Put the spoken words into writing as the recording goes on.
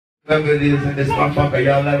Whoever it is in this motherfucker,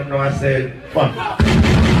 y'all let them know I said fuck.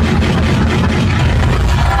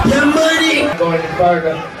 The money! Going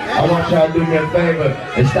further, I want y'all to do me a favor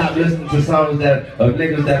and stop listening to songs that of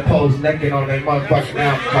niggas that pose naked on their motherfucking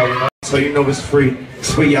album, you know? So you know it's free.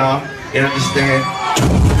 It's for y'all. You understand?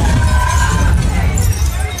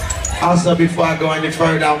 Also, before I go any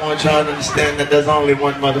further, I want y'all to understand that there's only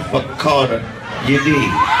one motherfucking Carter. You dig?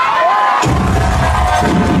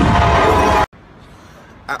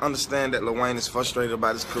 I understand that Lil Wayne is frustrated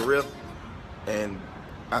about his career, and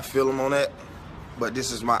I feel him on that, but this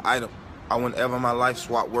is my idol. I wouldn't ever in my life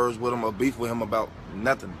swap words with him or beef with him about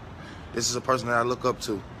nothing. This is a person that I look up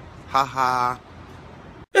to. Ha ha.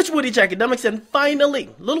 It's Woody Akademiks, and finally,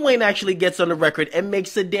 Lil Wayne actually gets on the record and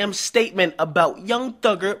makes a damn statement about young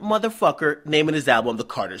thugger motherfucker naming his album The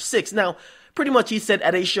Carter 6. Now, pretty much he said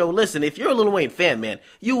at a show, listen, if you're a Lil Wayne fan, man,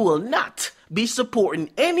 you will not be supporting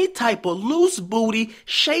any type of loose booty,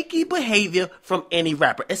 shaky behavior from any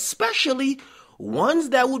rapper, especially ones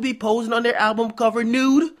that would be posing on their album cover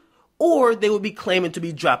nude, or they would be claiming to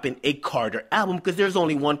be dropping a Carter album because there's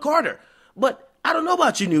only one Carter. But I don't know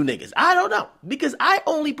about you new niggas. I don't know. Because I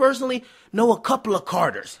only personally know a couple of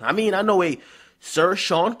Carters. I mean, I know a Sir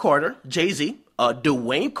Sean Carter, Jay-Z,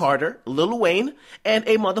 Dwayne Carter, Lil Wayne, and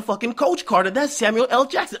a motherfucking Coach Carter. That's Samuel L.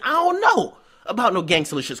 Jackson. I don't know about no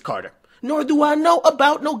Gangsterlicious Carter. Nor do I know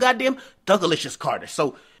about no goddamn Thuggalicious Carter.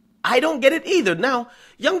 So I don't get it either. Now,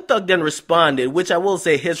 Young Thug then responded, which I will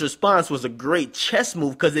say his response was a great chess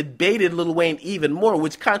move because it baited Lil Wayne even more,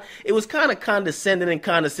 which it was kind of condescending and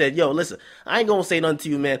kind of said, yo, listen, I ain't gonna say nothing to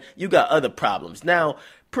you, man. You got other problems. Now,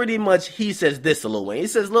 pretty much he says this to Lil Wayne. He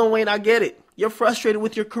says, Lil Wayne, I get it. You're frustrated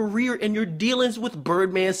with your career and your dealings with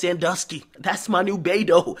Birdman Sandusky. That's my new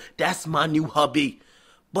Beto. That's my new hubby.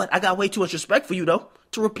 But I got way too much respect for you, though,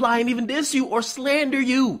 to reply and even diss you or slander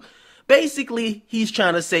you. Basically, he's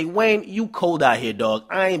trying to say, Wayne, you cold out here, dog.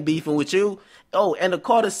 I ain't beefing with you. Oh, and the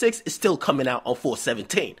Carter 6 is still coming out on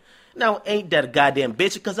 4/17. Now, ain't that a goddamn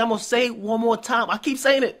bitch? Because I'm going to say it one more time. I keep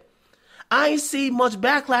saying it. I ain't see much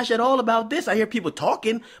backlash at all about this. I hear people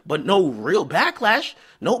talking, but no real backlash.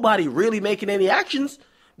 Nobody really making any actions.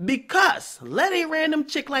 Because let a random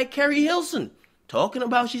chick like Carrie Hilson talking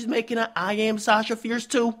about she's making an I Am Sasha Fierce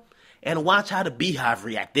too. And watch how the Beehive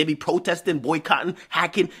react. They be protesting, boycotting,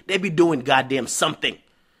 hacking. They be doing goddamn something.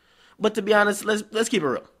 But to be honest, let's keep it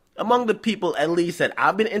real. Among the people, at least, that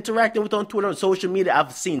I've been interacting with on Twitter and social media,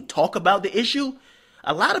 I've seen talk about the issue.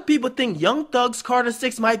 A lot of people think Young Thug's Carter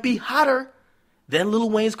 6 might be hotter than Lil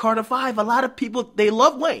Wayne's Carter 5. A lot of people, they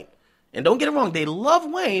love Wayne. And don't get it wrong, they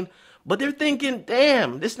love Wayne, but they're thinking,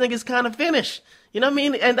 damn, this nigga's kind of finished. You know what I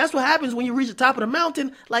mean? And that's what happens when you reach the top of the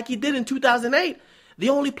mountain like he did in 2008. The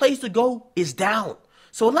only place to go is down.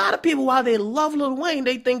 So a lot of people, while they love Lil Wayne,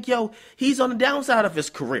 they think, yo, he's on the downside of his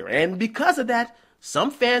career. And because of that, some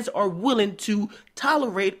fans are willing to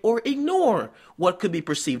tolerate or ignore what could be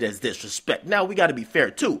perceived as disrespect. Now, we got to be fair,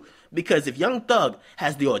 too, because if Young Thug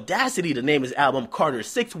has the audacity to name his album Carter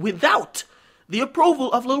 6 without the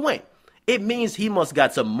approval of Lil Wayne, it means he must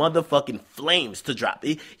got some motherfucking flames to drop.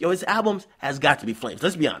 His albums has got to be flames.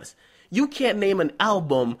 Let's be honest. You can't name an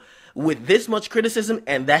album with this much criticism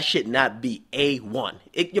and that shit not be A1.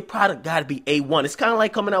 Your product gotta be A1. It's kind of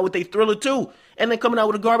like coming out with a Thriller 2 and then coming out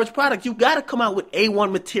with a garbage product. You gotta come out with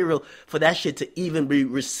A1 material for that shit to even be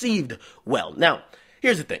received well. Now,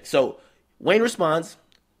 here's the thing. So, Wayne responds,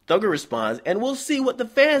 Thugger responds, and we'll see what the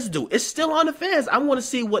fans do. It's still on the fans. I want to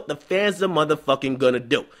see what the fans are motherfucking gonna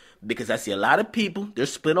do. Because I see a lot of people, they're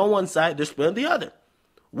split on one side, they're split on the other.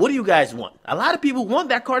 What do you guys want? A lot of people want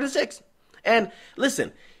that Carter 6. And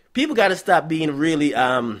listen, people got to stop being really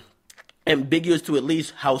ambiguous to at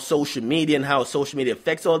least how social media and how social media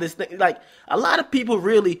affects all this thing. Like, a lot of people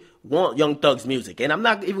really want Young Thug's music. And I'm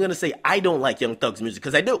not even going to say I don't like Young Thug's music,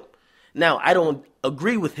 because I do. Now, I don't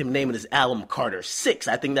agree with him naming his album Carter 6.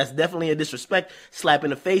 I think that's definitely a disrespect, slap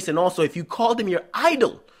in the face. And also, if you called him your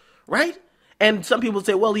idol, right? And some people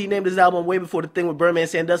say, well, he named his album way before the thing with Birdman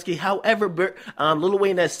Sandusky. However, Lil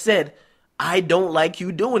Wayne has said, I don't like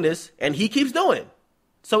you doing this, and he keeps doing it.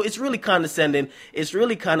 So it's really condescending. It's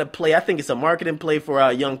really kind of play. I think it's a marketing play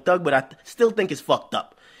for Young Thug, but I still think it's fucked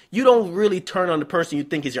up. You don't really turn on the person you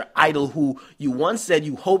think is your idol, who you once said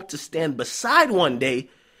you hope to stand beside one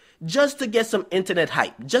day, just to get some internet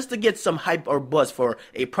hype, just to get some hype or buzz for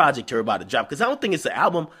a project you're about to drop. Because I don't think it's an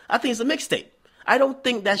album. I think it's a mixtape. I don't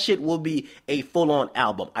think that shit will be a full-on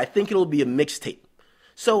album. I think it'll be a mixtape.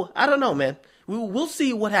 So, I don't know, man. We'll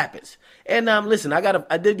see what happens. And listen,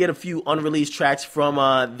 I did get a few unreleased tracks from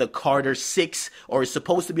the Carter 6, or it's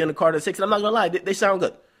supposed to be on the Carter 6, and I'm not gonna lie, they sound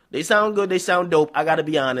good. They sound good. They sound dope. I gotta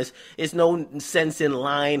be honest. It's no sense in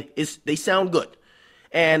lying. They sound good.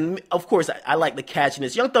 And of course, I like the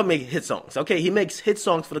catchiness. Young Thug makes hit songs, okay? He makes hit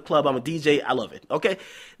songs for the club. I'm a DJ. I love it, okay?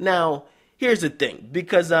 Now, here's the thing.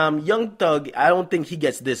 Because Young Thug, I don't think he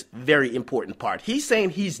gets this very important part. He's saying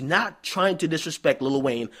he's not trying to disrespect Lil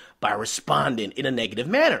Wayne by responding in a negative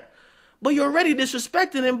manner. But you're already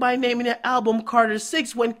disrespecting him by naming your album Carter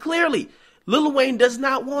 6 when clearly Lil Wayne does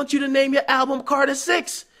not want you to name your album Carter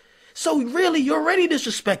 6. So really, you already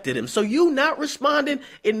disrespected him. So you not responding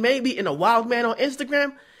maybe in a wild man on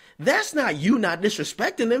Instagram, that's not you not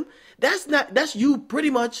disrespecting him. That's you pretty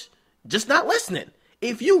much just not listening.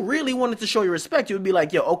 If you really wanted to show your respect, you would be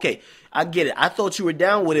like, yo, okay, I get it. I thought you were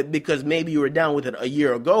down with it because maybe you were down with it a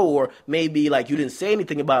year ago, or maybe like you didn't say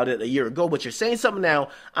anything about it a year ago, but you're saying something now.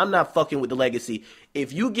 I'm not fucking with the legacy.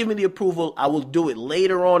 If you give me the approval, I will do it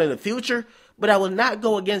later on in the future, but I will not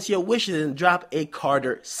go against your wishes and drop a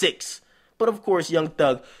Carter 6. But of course, Young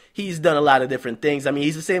Thug, he's done a lot of different things. I mean,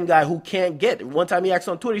 he's the same guy who can't get. One time he asked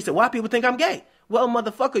on Twitter, he said, why people think I'm gay? Well,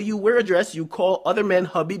 motherfucker, you wear a dress, you call other men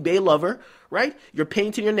hubby, bae, lover, right? You're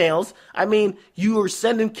painting your nails. I mean, you are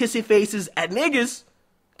sending kissy faces at niggas.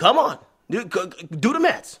 Come on. Do the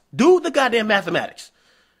maths. Do the goddamn mathematics.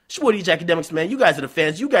 Shorty Akademiks, man, you guys are the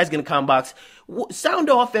fans. You guys get in the comment box. Sound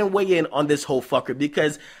off and weigh in on this whole fucker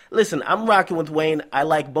because, listen, I'm rocking with Wayne. I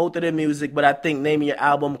like both of their music, but I think naming your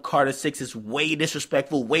album Carter 6 is way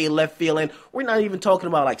disrespectful, way left feeling. We're not even talking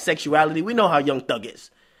about, like, sexuality. We know how Young Thug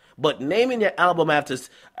is. But naming your album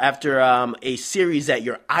after a series that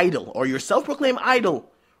your idol or your self-proclaimed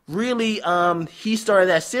idol, really, he started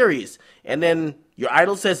that series. And then your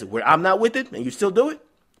idol says, well, I'm not with it, and you still do it?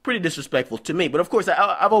 Pretty disrespectful to me. But of course,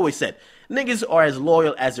 I've always said, niggas are as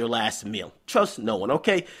loyal as their last meal. Trust no one,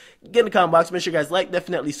 okay? Get in the comment box. Make sure you guys like,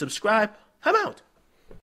 definitely subscribe. I'm out.